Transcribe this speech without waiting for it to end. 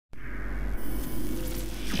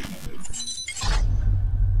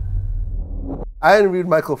I interviewed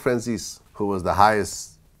Michael Franzese, who was the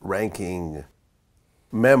highest ranking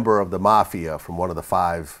member of the Mafia from one of the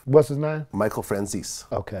 5. What's his name? Michael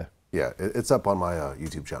Franzese. Okay. Yeah, it's up on my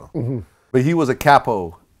YouTube channel. But he was a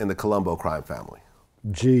capo in the Colombo crime family.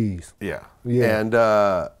 Jeez. Yeah. Yeah. And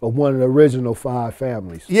one of the original 5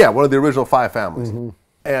 families. yeah, one of the original 5 families.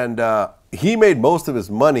 And he made most of his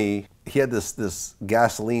money. He had this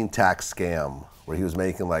gasoline tax scam where he was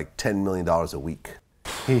making like $10 million a week.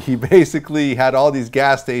 He basically had all these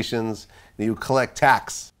gas stations, and he would collect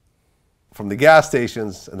tax from the gas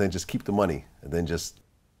stations and then just keep the money and then just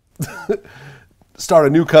start a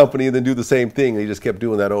new company and then do the same thing. And he just kept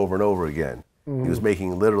doing that over and over again. He was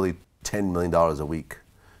making literally $10 million a week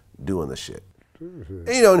doing the shit. And,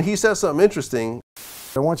 you know, and he says something interesting.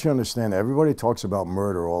 I want you to understand that everybody talks about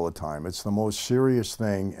murder all the time. It's the most serious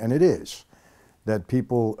thing, and it is, that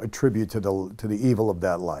people attribute to the evil of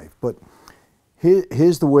that life. But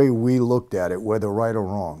here's the way we looked at it, whether right or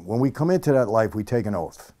wrong. When we come into that life, we take an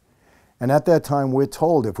oath. And at that time, we're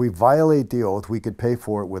told if we violate the oath, we could pay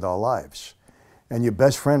for it with our lives. And your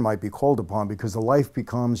best friend might be called upon because the life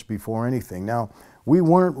becomes before anything. Now, we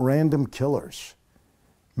weren't random killers.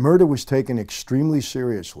 Murder was taken extremely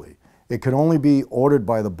seriously. It could only be ordered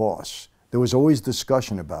by the boss. There was always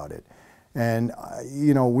discussion about it. And,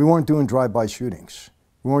 you know, we weren't doing drive-by shootings.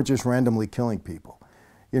 We weren't just randomly killing people.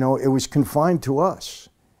 You know, it was confined to us.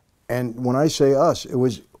 And when I say us, it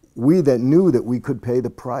was we that knew that we could pay the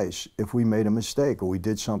price if we made a mistake or we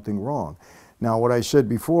did something wrong. Now, what I said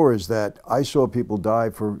before is that I saw people die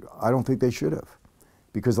for, I don't think they should have,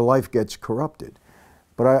 because the life gets corrupted.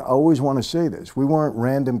 But I always want to say this, we weren't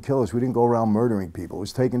random killers. We didn't go around murdering people. It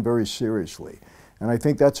was taken very seriously. And I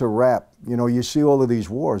think that's a wrap. You know, you see all of these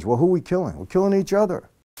wars. Well, who are we killing? We're killing each other.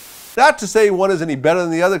 Not to say one is any better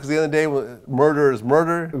than the other, because at the end of the day, murder is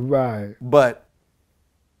murder. Right. But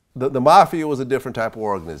the Mafia was a different type of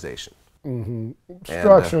organization.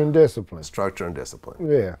 Structure and discipline. Structure and discipline.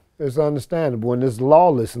 Yeah, it's understandable. And there's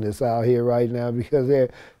lawlessness out here right now because,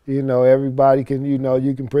 you know, everybody can, you know,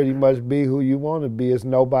 you can pretty much be who you want to be. It's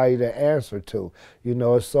nobody to answer to. You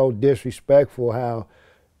know, it's so disrespectful how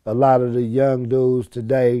a lot of the young dudes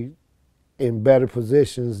today in better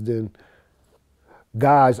positions than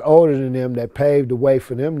guys older than them that paved the way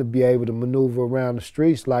for them to be able to maneuver around the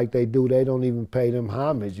streets like they do. They don't even pay them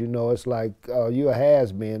homage. You know, it's like, oh, you a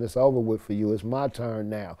has-been. It's over with for you. It's my turn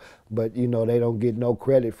now. But, you know, they don't get no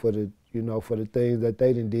credit for the, you know, for the things that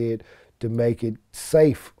they done did to make it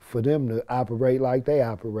safe for them to operate like they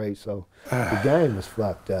operate. So the game is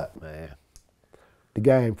fucked up, man. The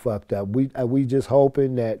game fucked up. We just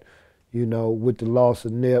hoping that, you know, with the loss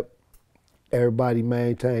of Nip, everybody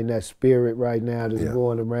maintain that spirit right now that's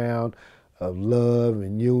going around of love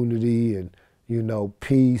and unity and, you know,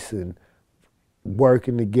 peace and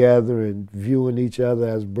working together and viewing each other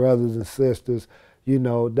as brothers and sisters. You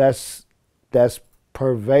know, that's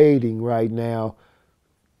pervading right now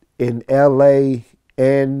in LA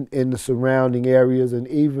and in the surrounding areas and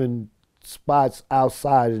even spots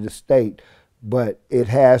outside of the state. But it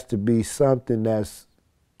has to be something that's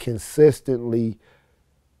consistently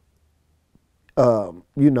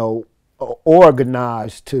you know,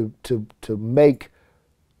 organized to make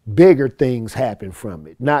bigger things happen from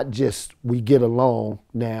it. Not just we get along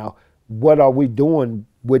now. What are we doing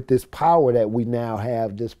with this power that we now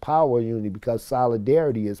have, this power unity, because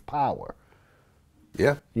solidarity is power.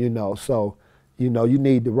 Yeah. You know, so, you know, you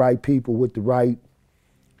need the right people with the right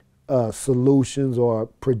solutions or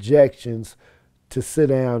projections to sit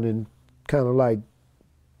down and kind of like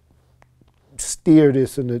steer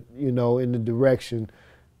this in the, you know, in the direction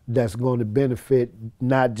that's going to benefit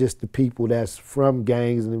not just the people that's from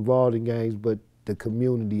gangs and involved in gangs, but the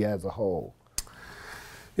community as a whole.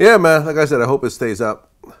 Yeah, man. Like I said, I hope it stays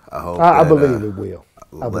up. I believe it will.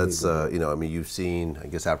 Let's, you know, I mean, you've seen, I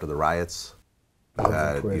guess, after the riots,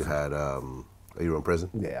 you had, you were in prison?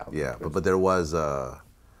 Yeah. Yeah, but there was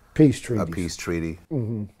peace treaty. A peace treaty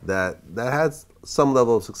that had some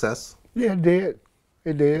level of success. Yeah, it did.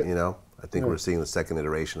 It did. You know, I think we're seeing the second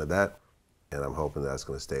iteration of that, and I'm hoping that's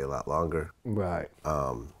going to stay a lot longer. Right.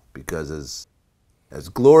 Because as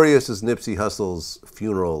glorious as Nipsey Hussle's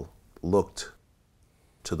funeral looked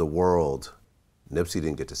to the world, Nipsey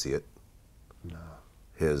didn't get to see it. No.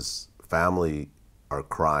 His family are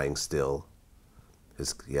crying still.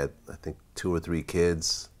 He had, I think, 2 or 3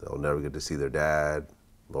 kids. They'll never get to see their dad.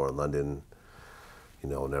 Lauren London, you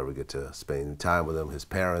know, will never get to spend any time with him. His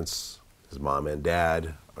parents, his mom and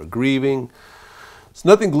dad, are grieving. There's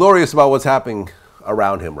nothing glorious about what's happening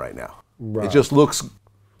around him right now. Right. It just looks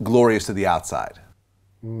glorious to the outside.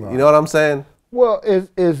 Right. You know what I'm saying? Well,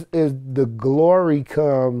 is the glory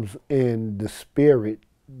comes in the spirit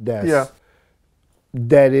Yeah.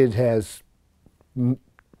 that it has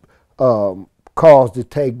caused to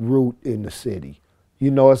take root in the city.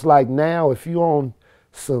 You know, it's like now if you own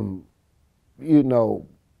some, you know,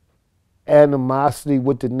 animosity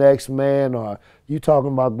with the next man, or you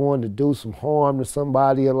talking about going to do some harm to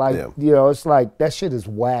somebody, or like, Yeah. you know, it's like that shit is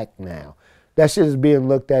whack now. That shit is being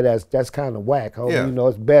looked at as that's kind of whack. Homie. Yeah. You know,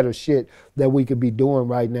 it's better shit that we could be doing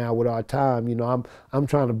right now with our time. You know, I'm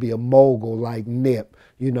trying to be a mogul like Nip.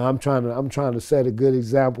 You know, I'm trying to set a good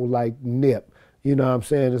example like Nip. You know what I'm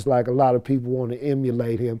saying? It's like a lot of people want to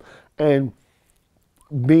emulate him. And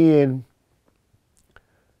being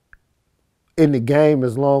in the game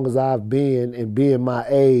as long as I've been and being my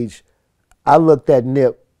age, I looked at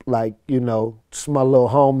Nip like, you know, it's my little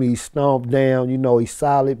homie, he stomped down, you know, he's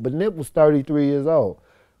solid. But Nip was 33 years old.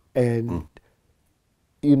 And,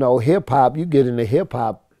 you know, hip hop, you get into hip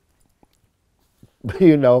hop,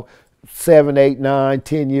 you know, 7, 8, 9,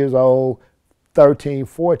 10 years old, 13,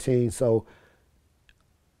 14. So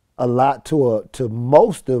a lot to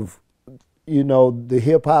most of, you know, the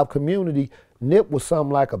hip hop community, Nip was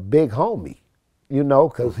something like a big homie, you know,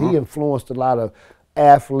 because he influenced a lot of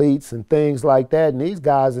athletes and things like that. And these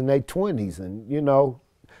guys in their 20s and, you know,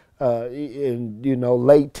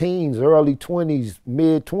 late teens, early 20s,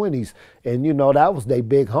 mid 20s. And, you know, that was their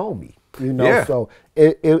big homie, you know. Yeah. So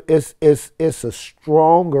it's a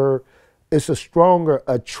stronger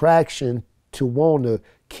attraction to want to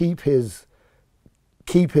keep his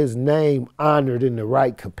name honored in the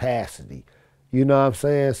right capacity. You know what I'm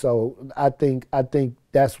saying? So I think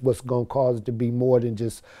that's what's gonna cause it to be more than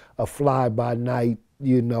just a fly by night,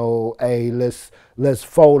 you know, hey, let's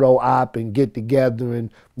photo op and get together and,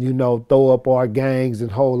 you know, throw up our gangs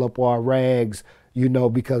and hold up our rags, you know,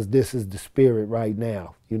 because this is the spirit right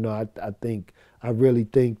now. You know, I really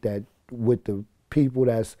think that with the people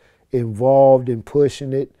that's involved in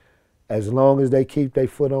pushing it, as long as they keep their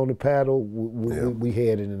foot on the paddle, we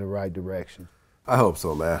headed in the right direction. I hope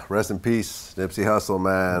so, man. Rest in peace, Nipsey Hussle,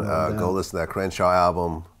 man. Go listen to that Crenshaw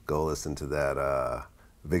album. Go listen to that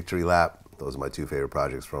Victory Lap. Those are my two favorite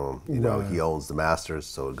projects from him. You know, he owns the masters,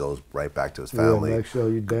 so it goes right back to his family. Yeah, make sure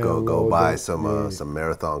you go buy that. some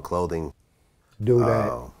Marathon clothing. Do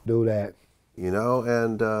that. You know,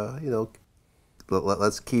 and you know,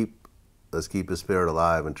 let's keep his spirit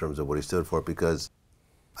alive in terms of what he stood for, because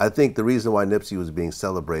I think the reason why Nipsey was being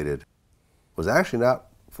celebrated was actually not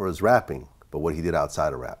for his rapping, but what he did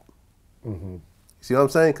outside of rap. You see what I'm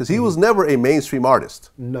saying? Because he was never a mainstream artist.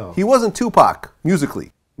 No. He wasn't Tupac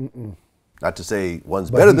musically. Not to say one's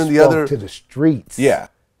But better he than the spoke other. to the streets. Yeah.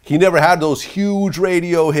 He never had those huge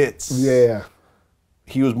radio hits. Yeah.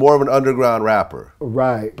 He was more of an underground rapper.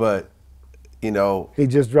 Right. But, you know, He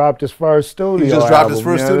just dropped his first studio album. he just dropped his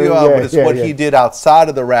first studio album. It's what he did outside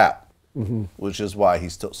of the rap. Which is why he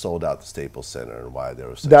still sold out the Staples Center and why there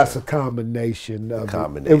was such That's a combination of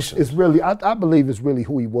combination. It's really, I believe it's really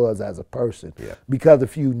who he was as a person. Yeah. Because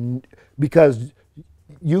because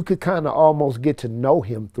you could kind of almost get to know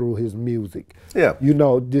him through his music. Yeah. You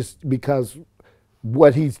know, just because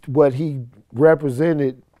what he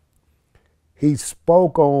represented, he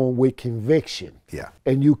spoke on with conviction. Yeah.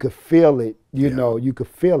 And you could feel it, you know, you could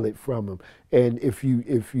feel it from him. And if you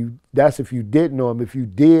didn't know him. If you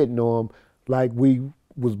did know him, like we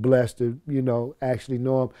was blessed to, you know, actually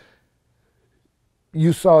know him,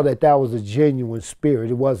 you saw that was a genuine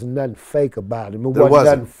spirit. It wasn't nothing fake about him. It wasn't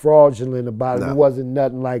nothing fraudulent about him. No. It wasn't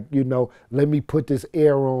nothing like, you know, let me put this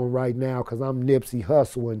air on right now because I'm Nipsey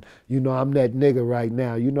Hussle and, you know, I'm that nigga right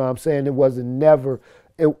now. You know what I'm saying? It wasn't never,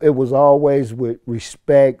 it was always with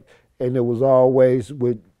respect, and it was always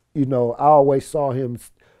with, you know, I always saw him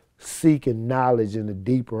seeking knowledge and a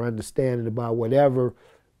deeper understanding about whatever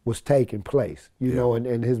was taking place, you know,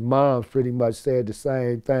 and his mom pretty much said the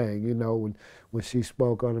same thing, you know, when she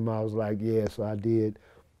spoke on him, I was like, yeah, so I did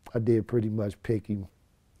pretty much pick him,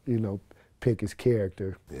 you know, pick his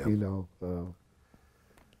character, you know.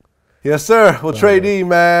 Yes, sir. Well, Trey D,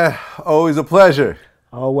 man, always a pleasure.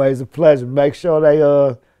 Always a pleasure. Make sure they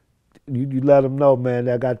you let them know, man.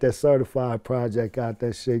 I got that certified project out.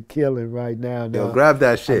 That shit killing right now. Yo, grab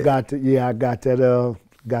that shit. I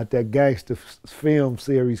got that gangster film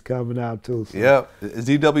series coming out too. So. Yep. Is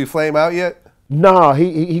DW Flame out yet? No,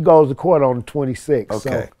 he goes to court on the 26th. Okay.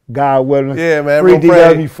 So God willing. Yeah, man. Free Real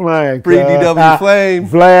pray. DW Flame. Free DW Flame.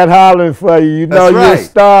 Vlad hollering for you. You know That's you're right. a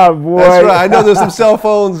star, boy. That's right. I know there's some cell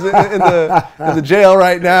phones in the jail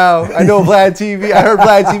right now. I know Vlad TV. I heard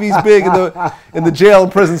Vlad TV's big in the jail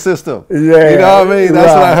and prison system. Yeah. You know what I mean? That's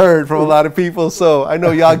what I right. heard from a lot of people. So I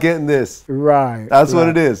know y'all getting this. Right. That's right. what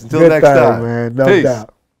it is. Until Good next thing, time. man. No Peace.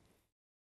 doubt.